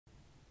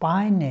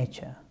by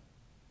nature,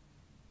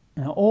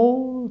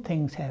 all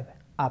things have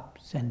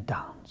ups and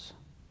downs.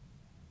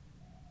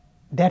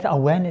 That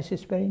awareness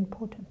is very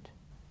important.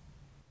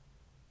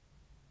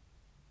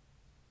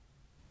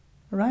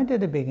 Right at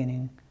the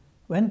beginning,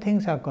 when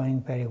things are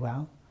going very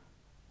well,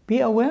 be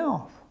aware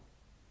of,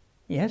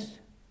 yes,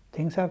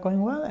 things are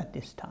going well at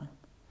this time,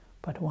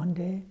 but one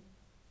day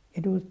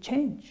it will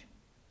change.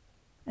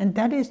 And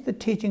that is the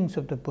teachings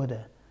of the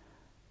Buddha,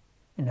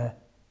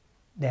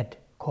 that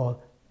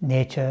called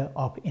nature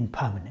of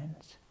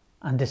impermanence.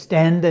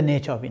 Understand the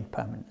nature of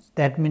impermanence.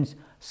 That means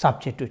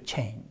subject to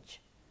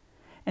change.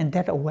 And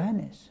that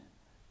awareness,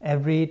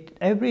 every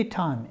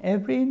time,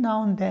 every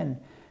now and then,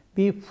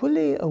 be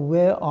fully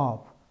aware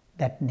of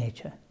that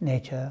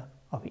nature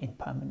of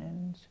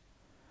impermanence.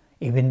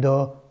 Even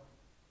though,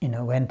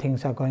 when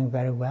things are going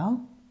very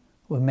well,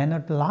 we may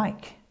not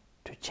like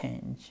to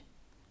change.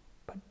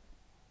 But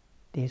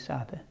these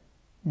are the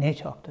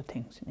nature of the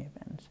things and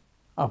events.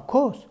 Of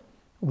course,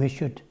 we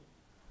should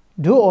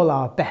do all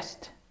our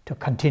best to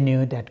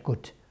continue that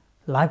good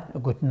life,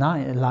 good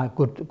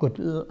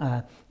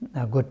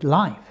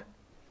life.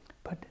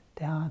 But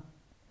there are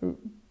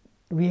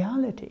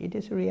reality. It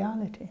is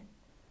reality.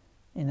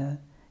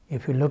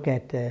 If you look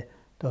at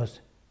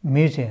those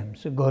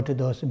museums, go to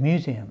those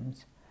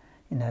museums,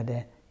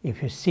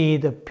 if you see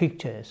the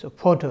pictures or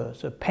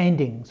photos or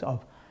paintings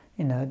of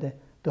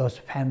those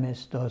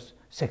famous, those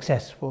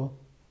successful,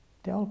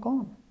 they're all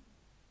gone.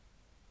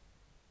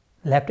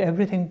 Left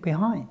everything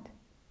behind.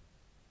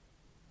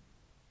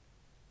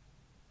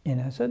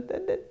 So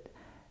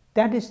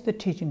that is the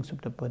teachings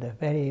of the Buddha,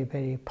 very,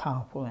 very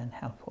powerful and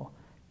helpful.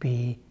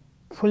 Be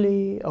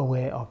fully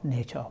aware of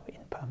nature of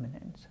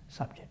impermanence,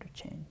 subject to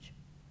change.